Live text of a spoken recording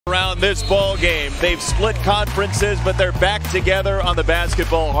Around this ball game, they've split conferences, but they're back together on the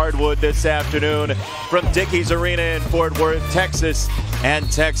basketball hardwood this afternoon from Dickies Arena in Fort Worth, Texas,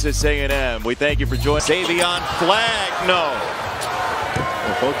 and Texas A&M. We thank you for joining. Savion flag, no.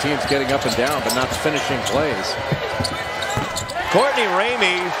 Well, both teams getting up and down, but not finishing plays. Courtney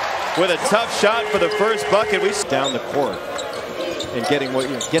Ramey with a tough shot for the first bucket. We down the court and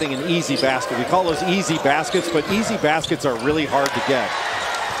getting an easy basket. We call those easy baskets, but easy baskets are really hard to get.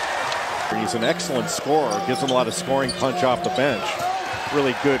 He's an excellent scorer, gives him a lot of scoring punch off the bench.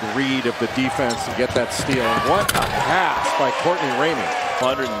 Really good read of the defense to get that steal. And what a pass by Courtney Ramey.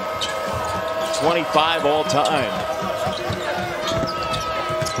 125 all time.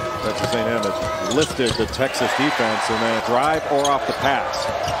 Texas A&M has lifted the Texas defense, and then a drive or off the pass.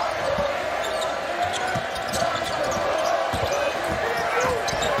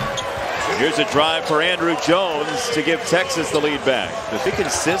 Here's a drive for Andrew Jones to give Texas the lead back. I think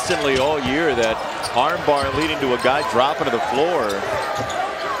consistently all year that armbar leading to a guy dropping to the floor.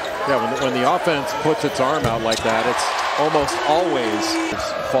 Yeah, when the offense puts its arm out like that, it's almost always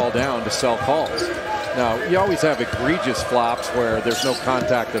fall down to sell calls. Now, you always have egregious flops where there's no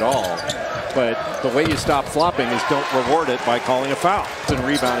contact at all. But the way you stop flopping is don't reward it by calling a foul. And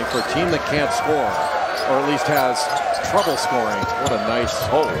rebounding for a team that can't score, or at least has trouble scoring. What a nice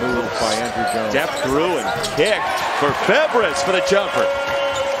move by Andrew Jones. Step through and kick for Febres for the jumper.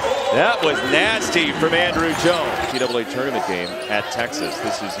 That was nasty from Andrew Jones. NCAA tournament game at Texas.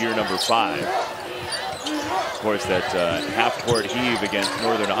 This is year number 5. Of course, that half-court heave against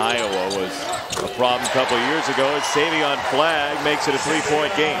Northern Iowa was a problem a couple of years ago. As Savion Flag makes it a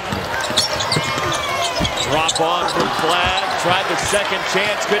 3-point game. Drop on from Flag. Tried the second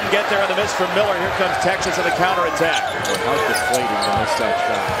chance. Couldn't get there on the miss from Miller. Here comes Texas on the counterattack. How deflating to miss that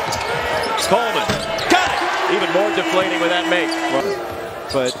shot. Coleman. Got it! Even more deflating with that make.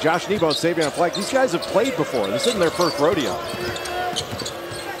 But Josh Nebo and Savion Flag, these guys have played before. This isn't their first rodeo.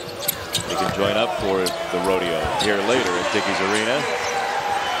 They can join up for the rodeo here later at Dickies Arena.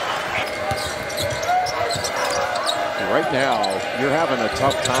 Right now, you're having a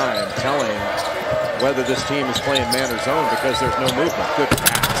tough time telling whether this team is playing man or zone because there's no movement. Good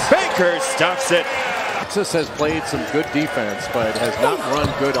pass. Baker stuffs it. Texas has played some good defense, but has not run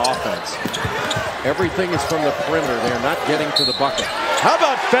good offense. Everything is from the perimeter. They're not getting to the bucket. How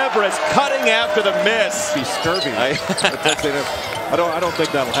about Febres cutting after the miss? Be scurvy. I don't think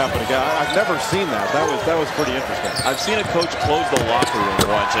that'll happen again. I've never seen that. That was pretty interesting. I've seen a coach close the locker room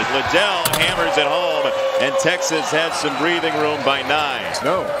once, and Liddell hammers it home, and Texas has some breathing room by 9.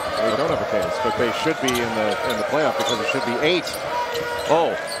 No, they don't have a case, but they should be in the playoff because it should be 8.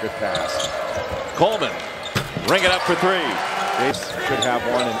 Oh, good pass. Coleman, ring it up for 3. They should have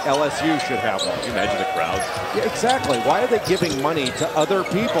one, and LSU should have one. Can you imagine the crowds? Yeah, exactly. Why are they giving money to other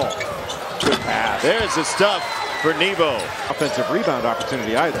people? Good pass. There's the stuff for Nebo. Offensive rebound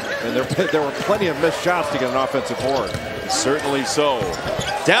opportunity either. And there were plenty of missed shots to get an offensive board. Certainly so.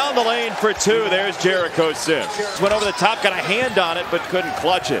 Down the lane for 2. There's Jericho Sims. Went over the top, got a hand on it, but couldn't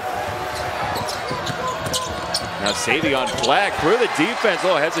clutch it. Now Savion Flag through the defense. A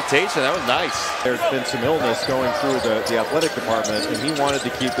little hesitation. That was nice. There's been some illness going through the athletic department, and he wanted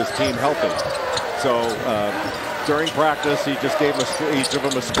to keep his team healthy. So during practice, he just gave him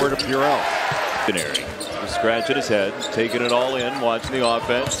a squirt of Purell. Scratching his head, taking it all in, watching the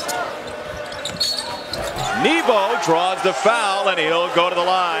offense. Nebo draws the foul, and he'll go to the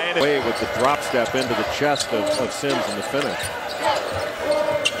line. Way with the drop step into the chest of Sims in the finish.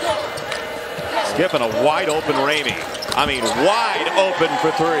 Skipping a wide open Ramey. I mean, wide open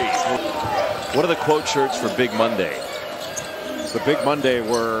for 3. What are the quote shirts for Big Monday? The Big Monday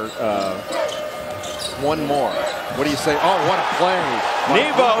were one more. What do you say? Oh, what a play.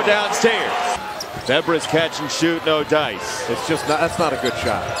 Nebo downstairs. Febres catch and shoot, no dice. It's just that's not a good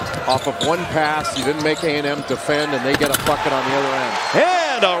shot. Off of one pass, you didn't make A&M defend, and they get a bucket on the other end.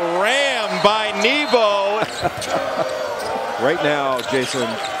 And a ram by Nebo. Right now, Jason,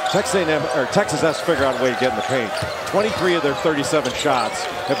 Texas has to figure out a way to get in the paint. 23 of their 37 shots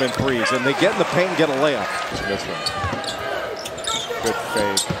have been threes, and they get in the paint and get a layup. This one. Good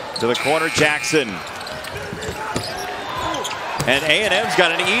fake. To the corner, Jackson. And A&M's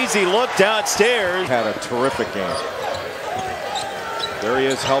got an easy look downstairs. Had a terrific game. There he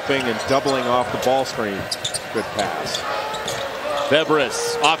is helping and doubling off the ball screen. Good pass.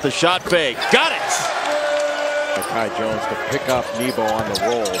 Febres off the shot fake. Got it! Kai Jones to pick up Nebo on the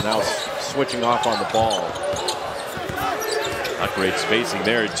roll. Now switching off on the ball. Not great spacing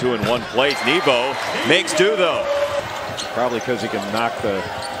there. 2 in 1 place. Nebo makes do though. Probably because he can knock the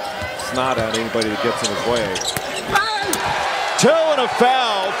snot out anybody that gets in his way. two and a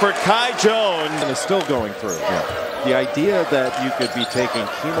foul for Kai Jones. And is still going through. Yeah. The idea that you could be taking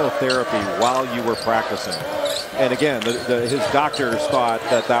chemotherapy while you were practicing. And again, his doctors thought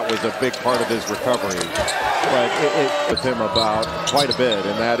that that was a big part of his recovery. But it with him about quite a bit,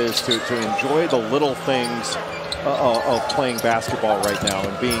 and that is to enjoy the little things of playing basketball right now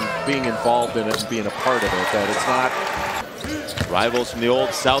and being involved in it and being a part of it. That it's not. Rivals from the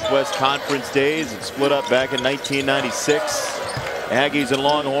old Southwest Conference days. It split up back in 1996. Aggies and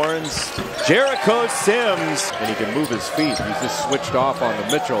Longhorns. Jericho Sims. And he can move his feet. He's just switched off on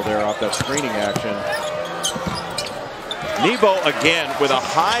the Mitchell there off that screening action. Nebo again with a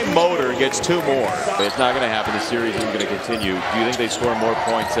high motor gets two more. It's not going to happen. The series is going to continue. Do you think they score more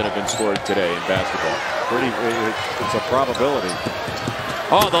points than have been scored today in basketball? It's a probability.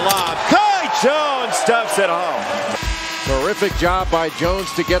 Oh, the lob. Kai Jones stuffs it home. Terrific job by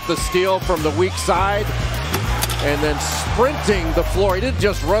Jones to get the steal from the weak side. And then sprinting the floor. He didn't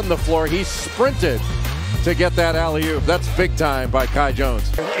just run the floor. He sprinted to get that alley-oop. That's big time by Kai Jones.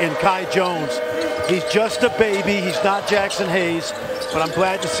 And Kai Jones, he's just a baby. He's not Jackson Hayes. But I'm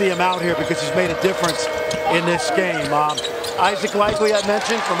glad to see him out here because he's made a difference in this game. Isaac Likely, I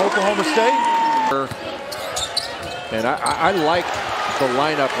mentioned, from Oklahoma State. And I like the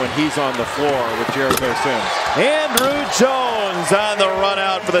lineup when he's on the floor with Jericho Sims. Andrew Jones on the run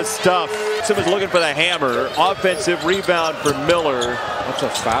out for the stuff. Simmons looking for the hammer. Offensive rebound for Miller. That's a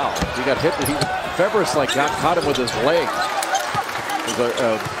foul. He got hit. Febres caught him with his leg.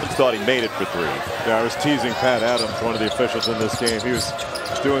 Thought he made it for three. Yeah, I was teasing Pat Adams, one of the officials in this game. He was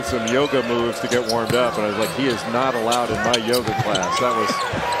doing some yoga moves to get warmed up, and I was like, he is not allowed in my yoga class. That was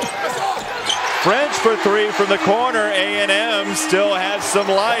French for three from the corner. A&M still has some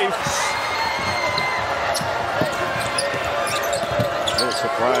life. I was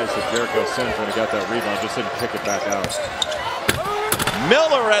surprised that Jericho Sims, when he got that rebound, just didn't kick it back out.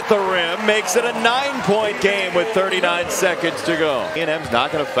 Miller at the rim makes it a 9-point game with 39 seconds to go. A&M's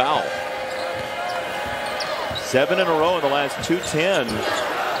not going to foul. 7 in a row in the last 2-10.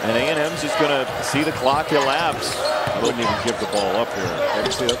 And A&M's just going to see the clock elapse. I wouldn't even give the ball up here. Did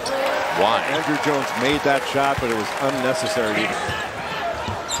you see it? Why? Andrew Jones made that shot, but it was unnecessary.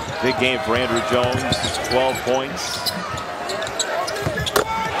 Big game for Andrew Jones. 12 points.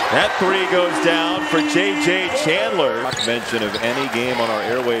 That three goes down for J.J. Chandler. Mention of any game on our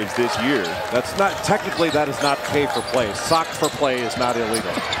airwaves this year. That's not, technically that is not pay for play. Sock for play is not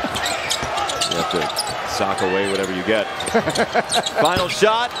illegal. You have to sock away whatever you get. Final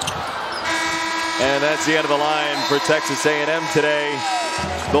shot. And that's the end of the line for Texas A&M today.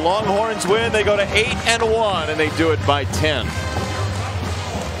 The Longhorns win. They go to 8-1, and they do it by 10.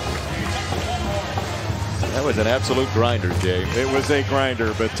 That was an absolute grinder, Jay. It was a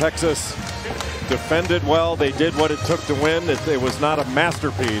grinder, but Texas defended well. They did what it took to win. It was not a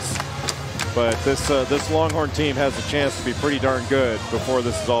masterpiece, but this Longhorn team has a chance to be pretty darn good before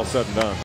this is all said and done.